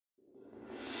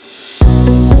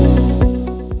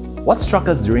What struck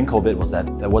us during COVID was that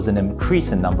there was an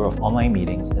increase in number of online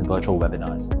meetings and virtual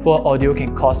webinars. Poor audio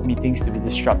can cause meetings to be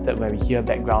disrupted when we hear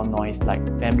background noise like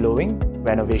fan blowing,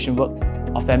 renovation works,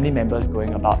 or family members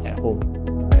going about at home.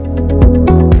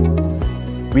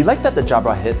 We like that the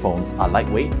Jabra headphones are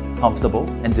lightweight, comfortable,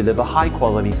 and deliver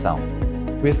high-quality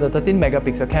sound. With the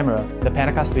 13-megapixel camera, the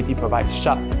PanaCast 20 provides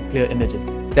sharp and clear images.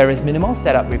 There is minimal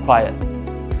setup required.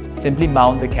 Simply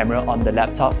mount the camera on the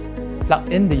laptop,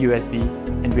 plug in the USB,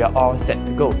 and we are all set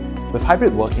to go. With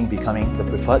hybrid working becoming the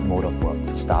preferred mode of work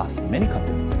for staff in many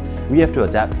companies, we have to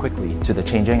adapt quickly to the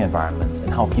changing environments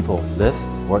and how people live,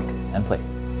 work, and play.